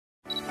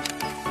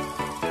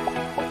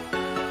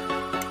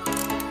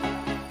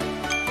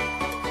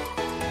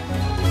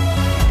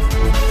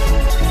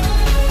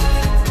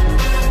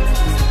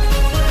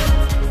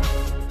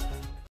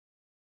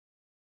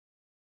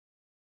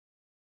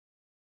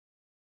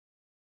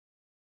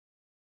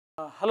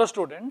Hello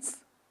students,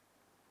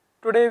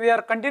 today we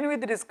are continuing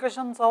the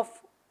discussions of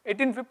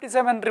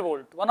 1857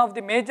 revolt. One of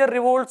the major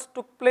revolts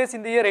took place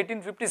in the year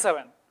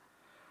 1857.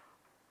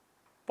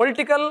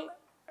 Political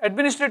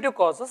administrative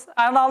causes,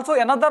 and also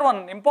another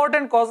one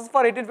important causes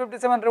for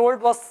 1857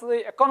 revolt was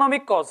the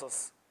economic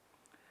causes.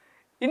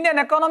 Indian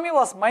economy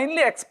was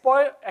mainly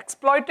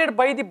exploited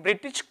by the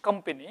British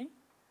company.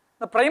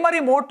 The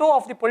primary motto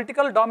of the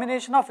political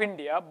domination of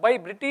India by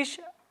British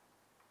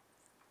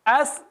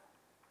as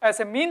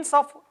a means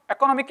of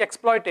economic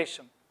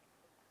exploitation.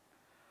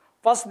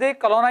 First they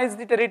colonized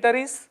the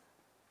territories,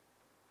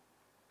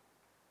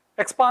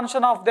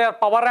 expansion of their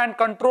power and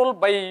control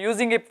by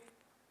using a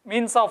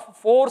means of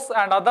force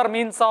and other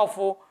means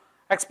of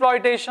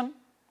exploitation.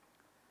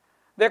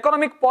 The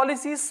economic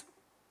policies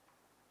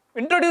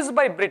introduced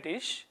by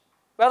British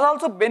were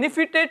also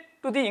benefited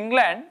to the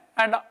England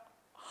and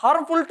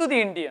harmful to the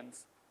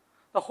Indians.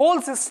 The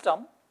whole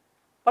system,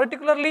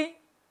 particularly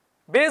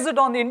based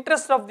on the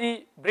interest of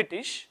the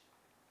British,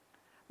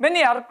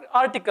 many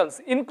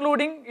articles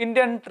including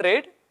Indian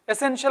trade,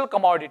 essential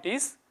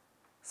commodities,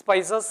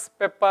 spices,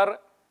 pepper,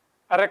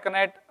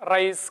 arecanut,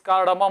 rice,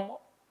 cardamom,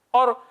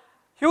 or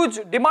huge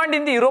demand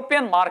in the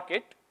European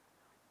market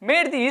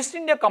made the East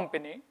India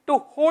Company to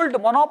hold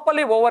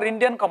monopoly over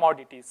Indian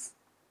commodities.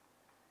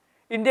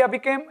 India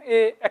became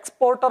an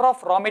exporter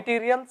of raw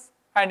materials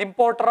and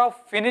importer of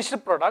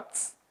finished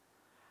products,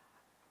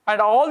 and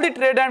all the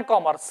trade and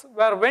commerce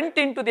went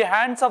into the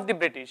hands of the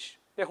British,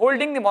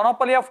 holding the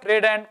monopoly of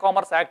trade and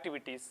commerce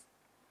activities.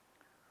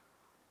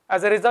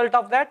 As a result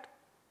of that,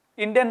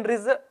 Indian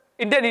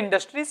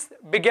industries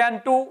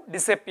began to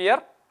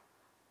disappear.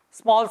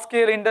 Small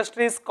scale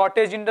industries,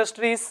 cottage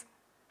industries,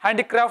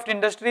 handicraft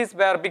industries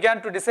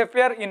began to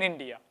disappear in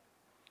India.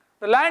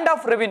 The land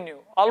of revenue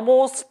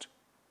almost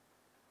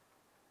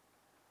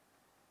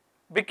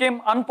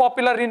became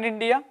unpopular in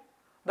India.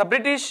 The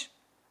British,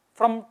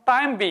 from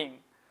time being,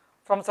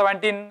 from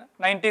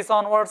 1790s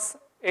onwards,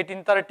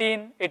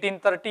 1813,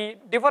 1830,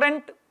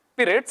 different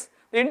periods,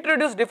 they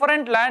introduced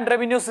different land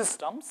revenue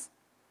systems.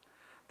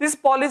 These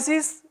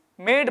policies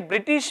made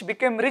British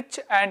become rich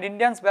and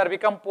Indians were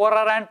become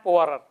poorer and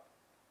poorer.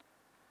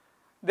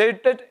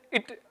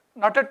 It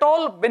not at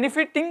all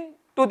benefiting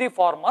to the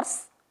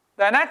farmers.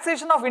 The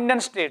annexation of Indian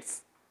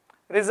states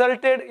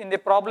resulted in the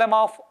problem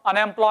of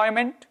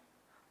unemployment,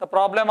 the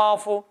problem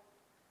of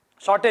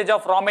shortage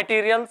of raw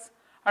materials,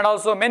 and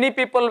also many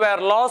people were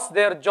lost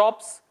their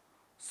jobs.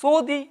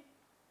 So the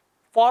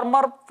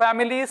farmer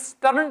families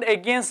turned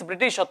against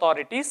British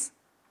authorities,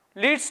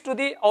 leads to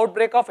the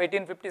outbreak of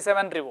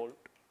 1857 revolt.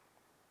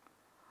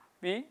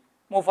 We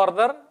move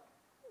further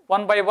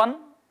one by one.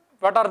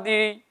 What are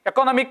the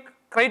economic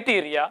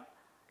criteria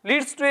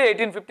leads to a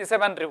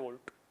 1857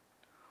 revolt?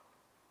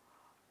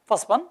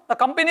 First one, the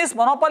company's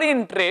monopoly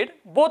in trade,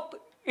 both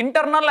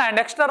internal and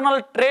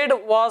external trade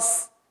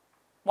was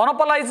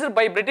monopolized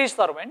by British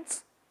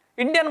servants.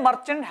 Indian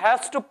merchant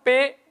has to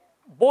pay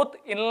both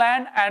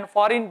inland and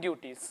foreign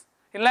duties,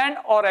 inland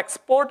or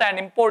export and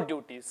import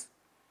duties.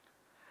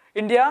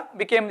 India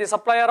became the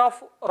supplier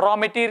of raw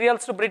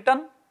materials to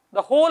Britain.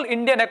 The whole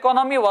Indian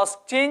economy was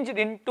changed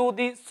into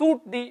the suit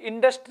the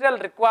industrial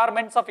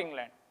requirements of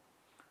England.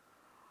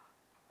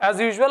 As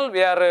usual,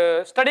 we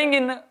are studying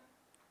in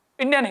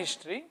Indian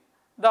history.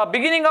 The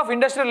beginning of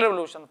industrial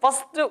revolution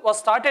first was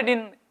started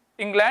in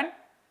England,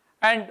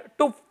 and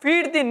to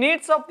feed the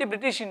needs of the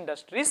British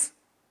industries,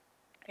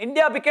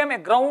 India became a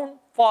ground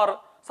for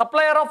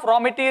supplier of raw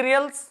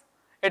materials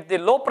at the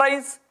low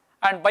price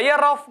and buyer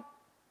of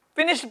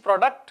finished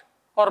product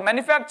or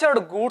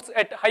manufactured goods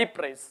at high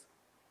price.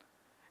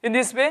 In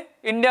this way,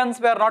 Indians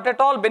were not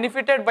at all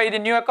benefited by the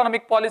new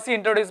economic policy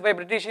introduced by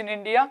British in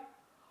India.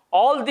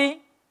 All the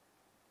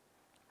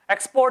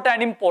export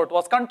and import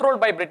was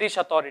controlled by British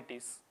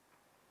authorities.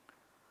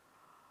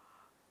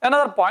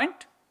 Another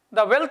point,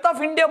 the wealth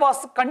of India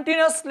was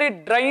continuously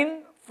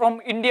drained from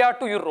India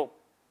to Europe.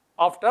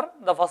 After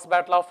the first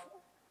battle of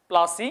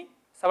Plassey,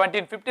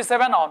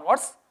 1757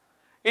 onwards,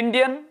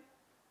 Indian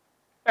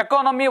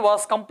economy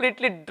was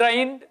completely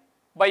drained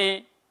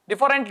by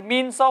different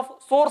means of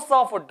source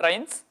of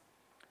drains,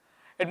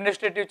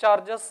 administrative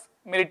charges,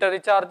 military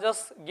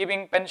charges,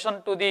 giving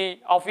pension to the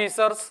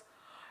officers,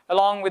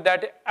 along with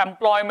that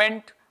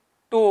employment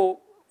to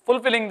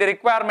fulfilling the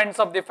requirements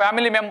of the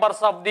family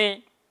members of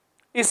the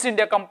East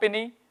India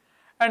Company,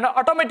 and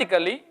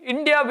automatically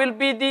India will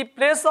be the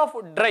place of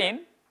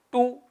drain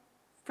to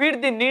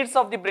feed the needs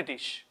of the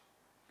British.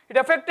 It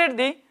affected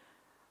the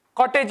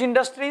cottage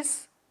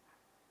industries.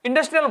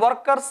 Industrial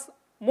workers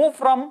moved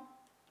from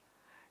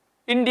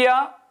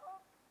India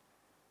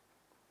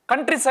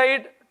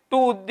countryside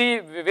to the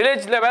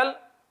village level,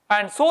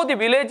 and so the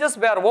villages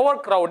were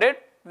overcrowded.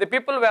 The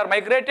people were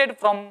migrated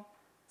from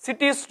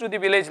cities to the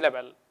village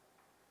level.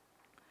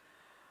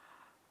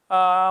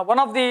 One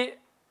of the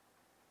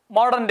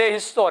modern day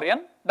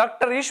historian,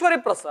 Dr.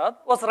 Ishwari Prasad,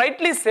 was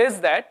rightly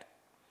says that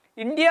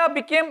India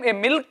became a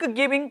milk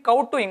giving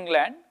cow to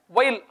England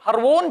while her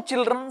own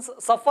children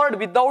suffered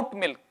without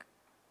milk.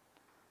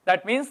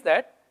 That means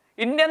that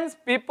Indian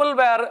people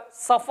were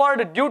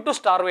suffered due to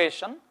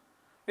starvation.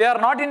 We are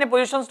not in a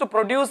position to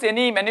produce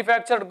any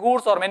manufactured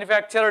goods or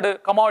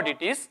manufactured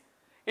commodities.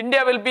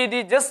 India will be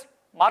the just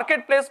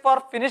marketplace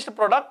for finished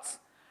products,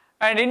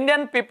 and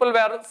Indian people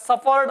were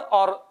suffered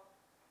or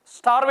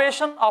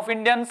starvation of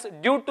Indians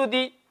due to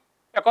the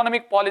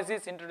economic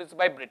policies introduced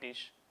by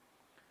British.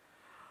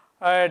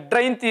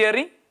 Drain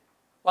theory,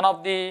 one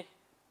of the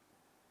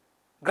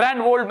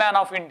grand old man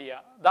of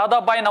India,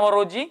 Dadabhai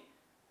Naoroji,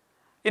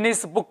 in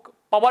his book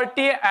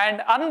Poverty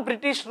and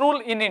Un-British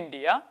Rule in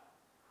India,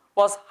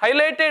 was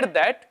highlighted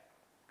that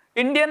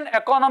Indian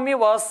economy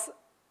was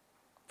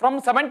from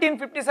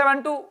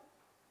 1757 to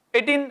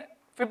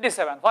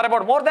 1857, for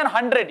about more than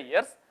 100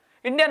 years,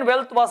 Indian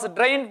wealth was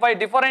drained by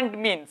different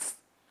means: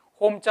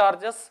 home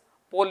charges,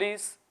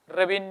 police,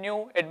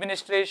 revenue,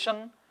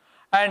 administration,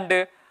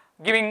 and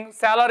giving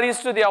salaries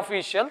to the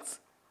officials.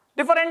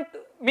 Different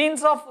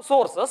means of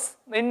sources,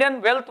 the Indian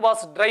wealth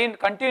was drained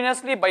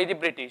continuously by the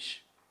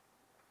British.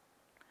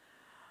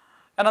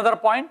 Another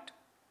point,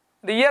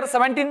 the year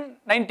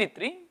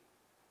 1793,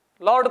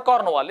 Lord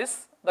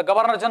Cornwallis, the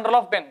Governor General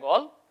of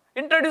Bengal,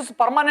 introduced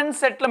permanent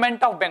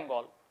settlement of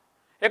Bengal.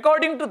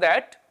 According to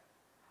that,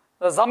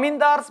 the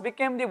zamindars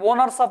became the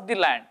owners of the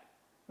land.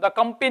 The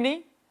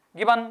company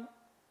given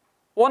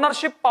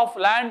ownership of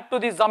land to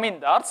the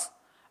zamindars,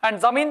 and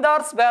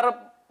zamindars were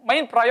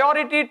main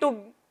priority to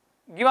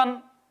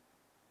given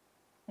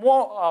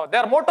more,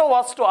 their motto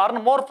was to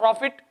earn more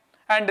profit,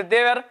 and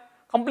they were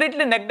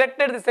completely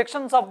neglected the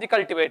sections of the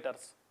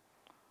cultivators.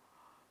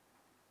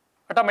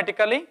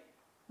 Automatically,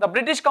 the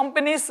British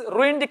companies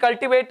ruined the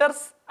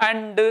cultivators,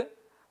 and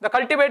the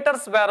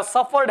cultivators were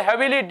suffered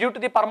heavily due to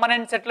the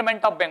permanent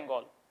settlement of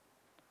Bengal.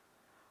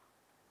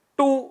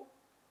 To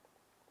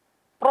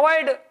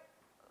provide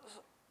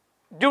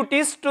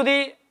duties to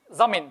the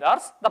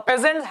zamindars, the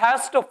peasants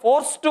has to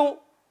force to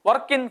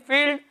work in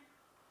field.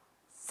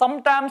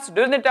 Sometimes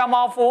during the time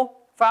of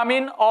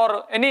famine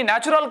or any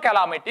natural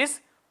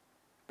calamities,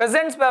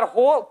 peasants were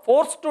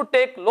forced to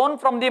take loan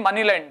from the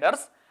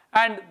moneylenders,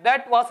 and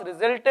that was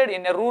resulted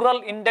in a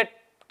rural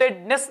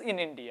indebtedness in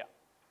India.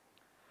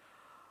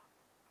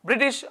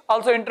 British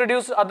also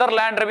introduced other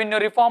land revenue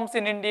reforms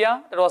in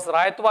India. There was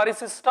Rayatwari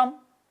system,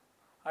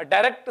 a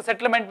direct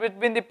settlement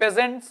between the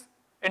peasants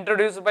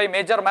introduced by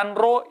Major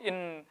Monroe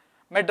in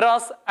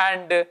Madras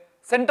and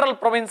central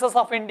provinces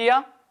of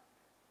India.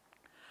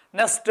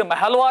 Next,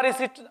 Mahalwari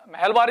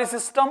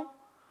system.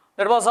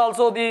 That was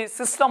also the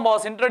system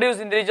was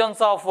introduced in the regions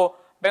of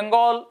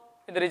Bengal,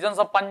 in the regions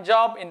of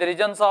Punjab, in the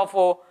regions of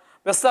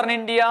Western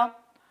India,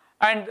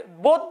 and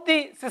both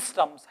the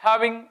systems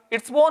having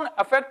its own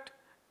effect.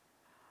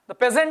 The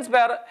peasants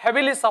were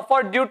heavily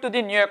suffered due to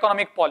the new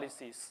economic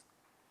policies.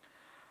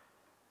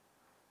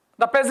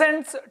 The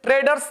peasants,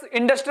 traders,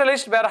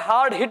 industrialists were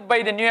hard hit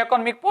by the new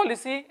economic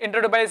policy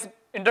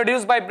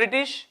introduced by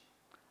British.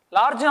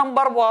 Large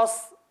number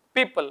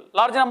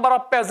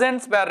of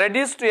peasants were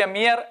reduced to a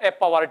mere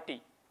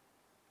poverty.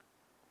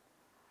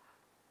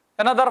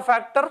 Another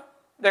factor,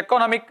 the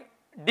economic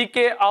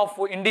decay of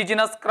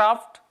indigenous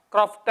craft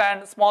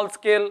and small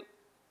scale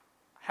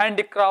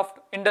handicraft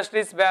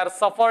industries were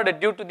suffered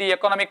due to the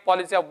economic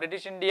policy of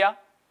British India.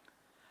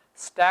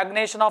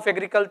 Stagnation of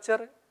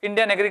agriculture.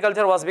 Indian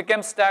agriculture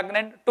became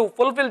stagnant. To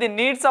fulfill the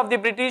needs of the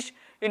British,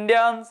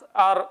 Indians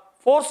are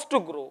forced to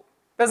grow.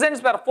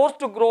 Peasants were forced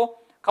to grow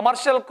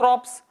commercial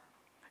crops,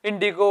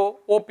 indigo,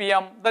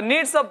 opium. The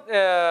needs of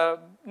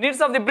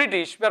the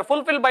British were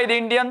fulfilled by the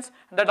Indians,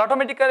 and that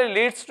automatically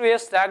leads to a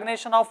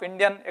stagnation of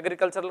Indian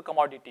agricultural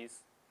commodities.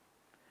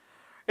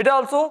 It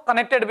also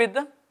connected with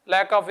the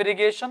lack of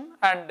irrigation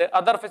and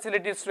other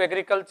facilities to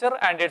agriculture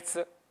and its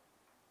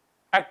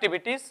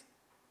activities.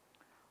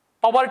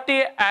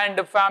 Poverty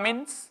and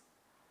famines.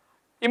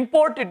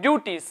 Import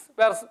duties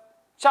were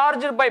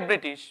charged by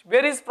British,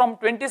 varies from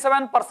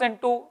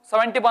 27% to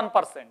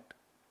 71%.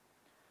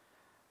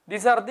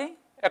 These are the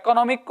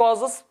economic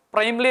causes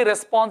primarily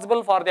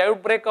responsible for the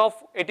outbreak of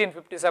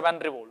 1857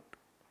 revolt.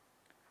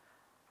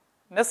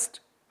 Next,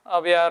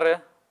 we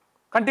are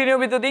continue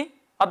with the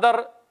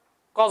other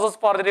causes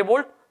for the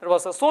revolt. There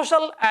was a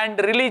social and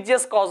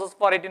religious causes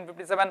for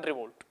 1857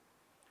 revolt.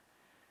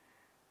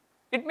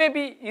 It may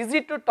be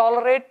easy to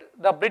tolerate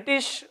the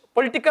British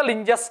political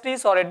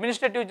injustice or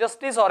administrative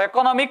justice or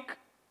economic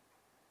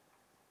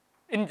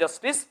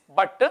injustice,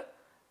 but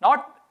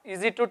not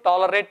easy to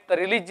tolerate the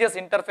religious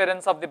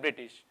interference of the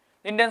British.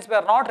 Indians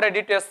were not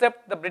ready to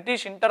accept the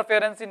British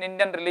interference in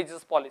Indian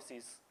religious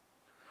policies.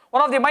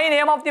 One of the main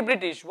aims of the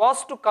British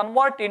was to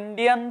convert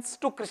Indians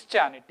to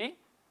Christianity,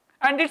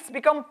 and it's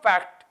become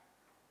fact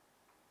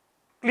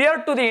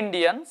clear to the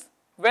Indians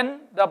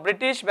when the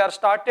British were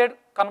started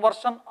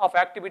conversion of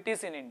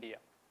activities in India.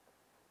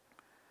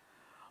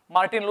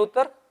 Martin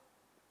Luther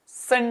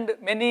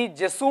sent many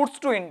Jesuits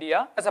to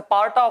India as a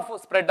part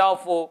of spread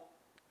of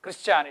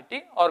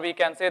Christianity, or we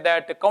can say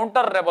that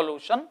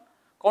counter-revolution,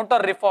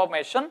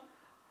 counter-reformation,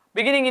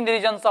 beginning in the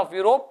regions of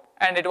Europe,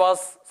 and it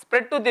was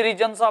spread to the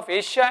regions of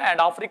Asia and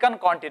African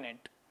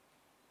continent.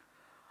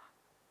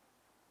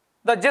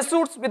 the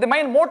Jesuits, with the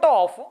main motto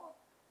of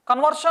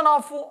conversion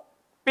of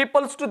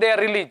peoples to their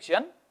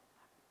religion,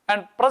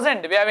 and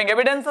present we are having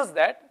evidences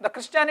that the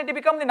Christianity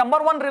became the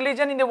 #1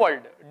 religion in the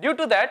world. Due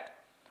to that,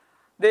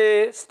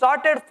 they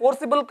started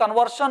forcible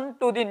conversion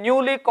to the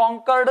newly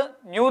conquered,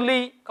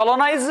 newly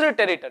colonized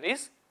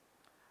territories,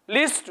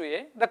 leads to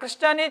the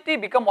Christianity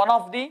become one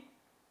of the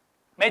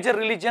major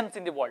religions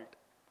in the world.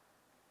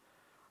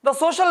 The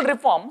social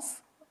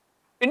reforms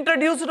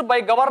introduced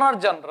by Governor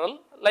General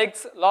like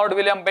Lord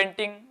William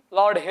Bentinck,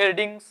 Lord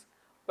Hastings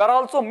were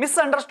also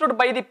misunderstood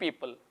by the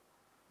people.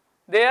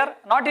 They are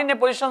not in a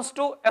position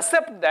to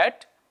accept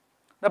that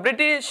the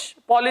British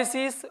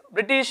policies,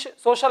 British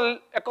social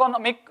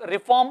economic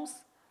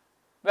reforms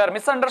were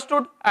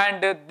misunderstood,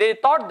 and they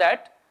thought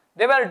that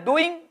they were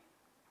doing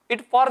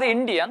it for the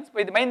Indians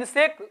by the main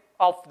sake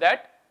of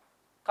that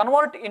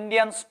convert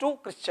Indians to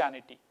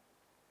Christianity.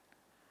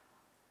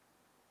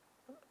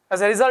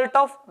 As a result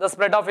of the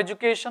spread of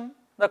education,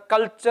 the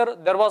culture,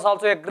 there was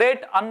also a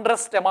great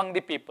unrest among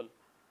the people.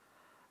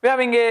 We are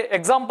having an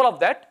example of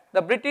that.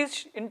 The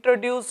British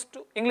introduced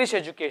English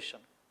education.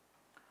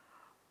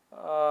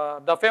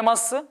 The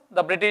famous,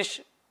 the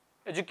British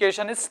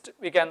educationist,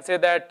 we can say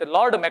that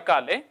Lord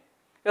Macaulay,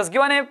 was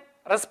given a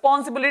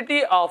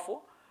responsibility of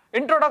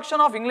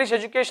introduction of English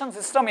education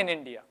system in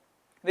India.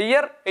 The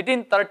year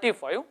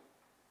 1835,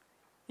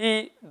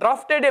 he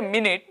drafted a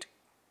minute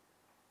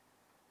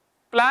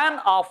plan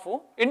of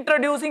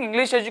introducing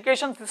English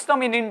education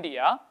system in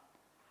India,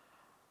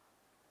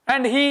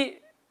 and he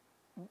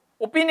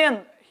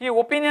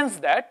opinions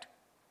that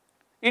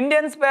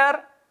Indians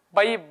were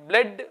by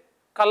blood,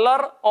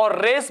 color or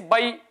race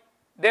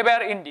they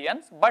were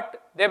Indians,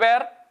 but they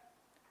were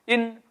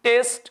in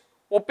taste,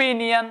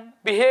 opinion,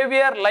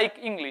 behavior like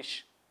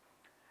English.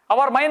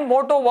 Our main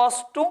motto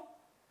was to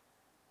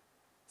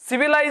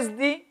civilize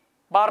the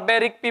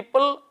barbaric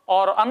people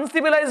or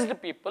uncivilized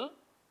people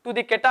to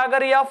the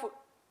category of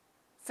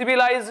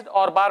civilized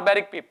or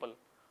barbaric people.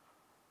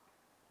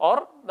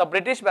 Or the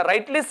British were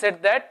rightly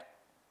said that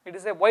it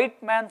is a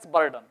white man's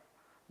burden.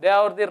 They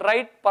are the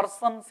right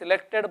person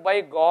selected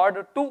by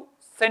God to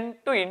send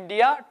to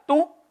India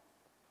to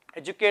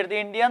educate the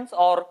Indians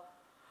or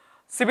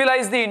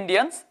civilize the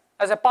Indians.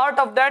 As a part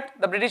of that,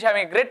 the British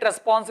having a great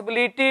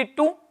responsibility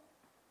to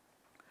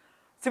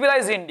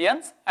civilize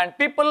Indians, and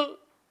people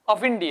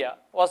of India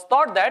was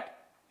thought that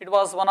it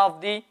was one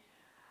of the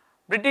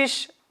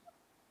British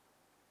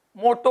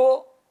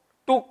motto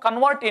to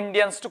convert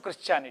Indians to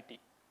Christianity.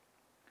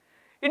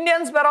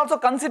 Indians were also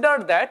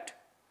considered that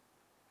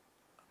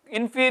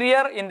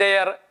inferior in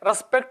their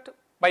respect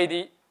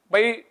by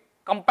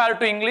compared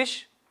to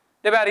English.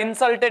 They were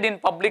insulted in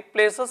public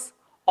places.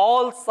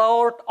 All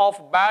sort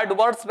of bad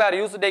words were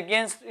used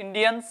against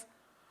Indians.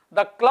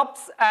 The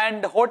clubs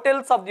and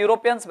hotels of the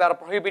Europeans were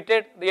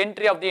prohibited the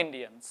entry of the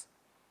Indians.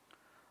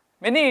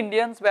 Many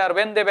Indians were,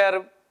 when they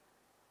were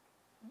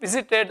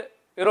visited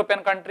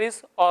European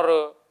countries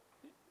or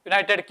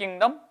United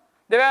Kingdom,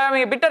 they were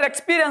having a bitter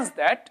experience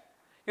that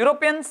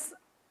Europeans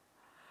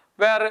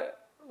were,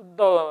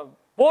 the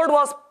board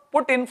was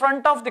put in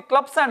front of the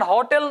clubs and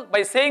hotel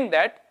by saying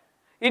that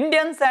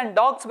Indians and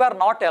dogs were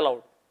not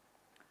allowed.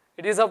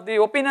 It is of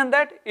the opinion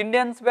that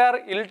Indians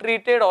were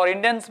ill-treated or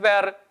Indians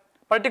were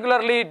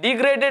particularly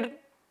degraded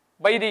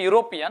by the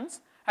Europeans,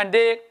 and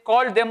they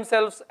called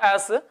themselves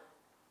as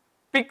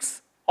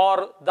pigs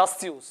or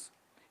Dasyus.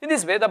 In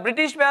this way, the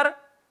British were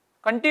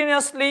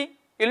continuously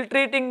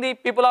ill-treating the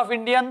people of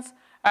Indians,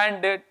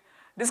 and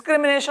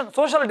discrimination,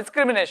 social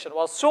discrimination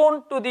was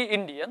shown to the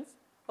Indians,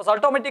 was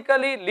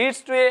automatically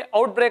leads to an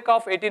outbreak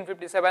of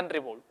 1857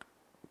 revolt.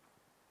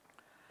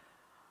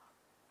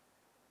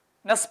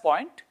 Next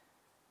point,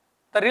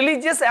 the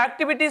religious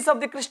activities of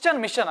the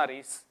Christian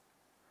missionaries.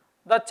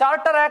 The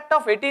Charter Act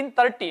of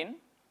 1813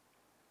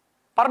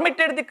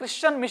 permitted the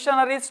Christian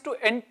missionaries to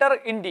enter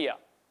India.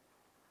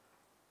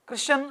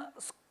 Christian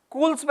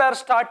schools were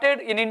started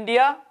in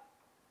India,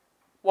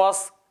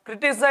 was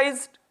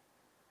criticized.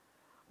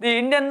 The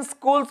Indian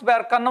schools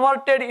were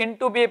converted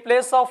into a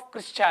place of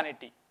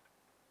Christianity.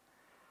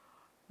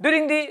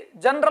 During the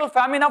general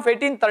famine of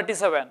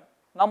 1837,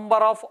 number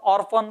of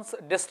orphans,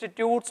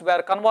 destitutes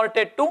were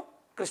converted to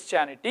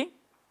Christianity.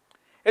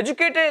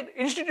 Educated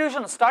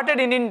institutions started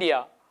in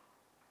India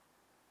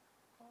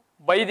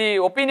by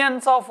the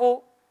opinions of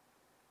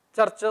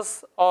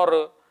churches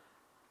or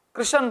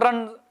Christian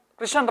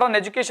run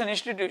education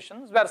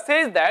institutions, where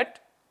says that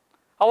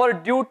our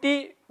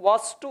duty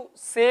was to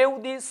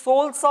save the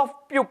souls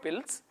of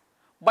pupils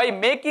by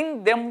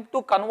making them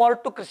to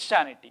convert to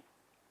Christianity,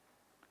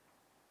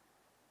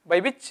 by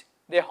which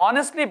they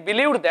honestly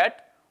believed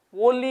that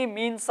only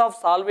means of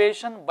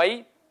salvation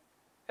by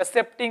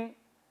accepting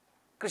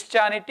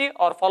Christianity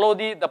or follow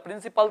the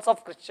principles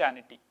of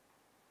Christianity.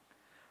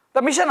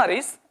 The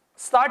missionaries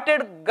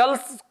started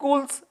girls'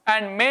 schools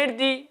and made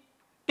the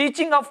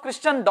teaching of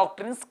Christian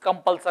doctrines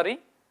compulsory.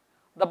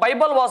 The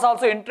Bible was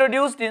also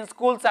introduced in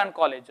schools and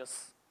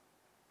colleges.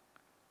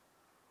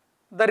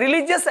 The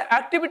religious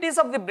activities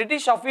of the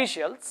British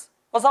officials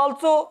was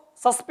also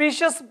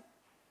suspicious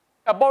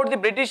about the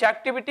British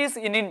activities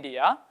in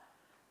India,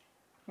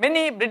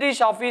 many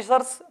British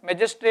officers,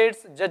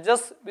 magistrates,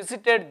 judges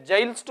visited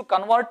jails to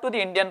convert to the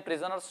Indian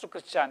prisoners to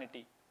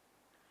Christianity.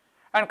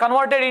 And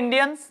converted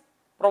Indians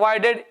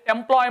provided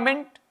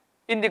employment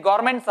in the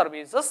government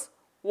services,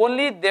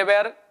 only they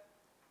were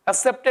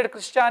accepted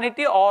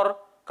Christianity or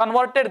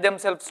converted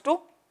themselves to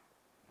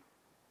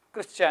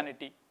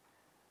Christianity.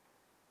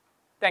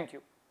 Thank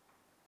you.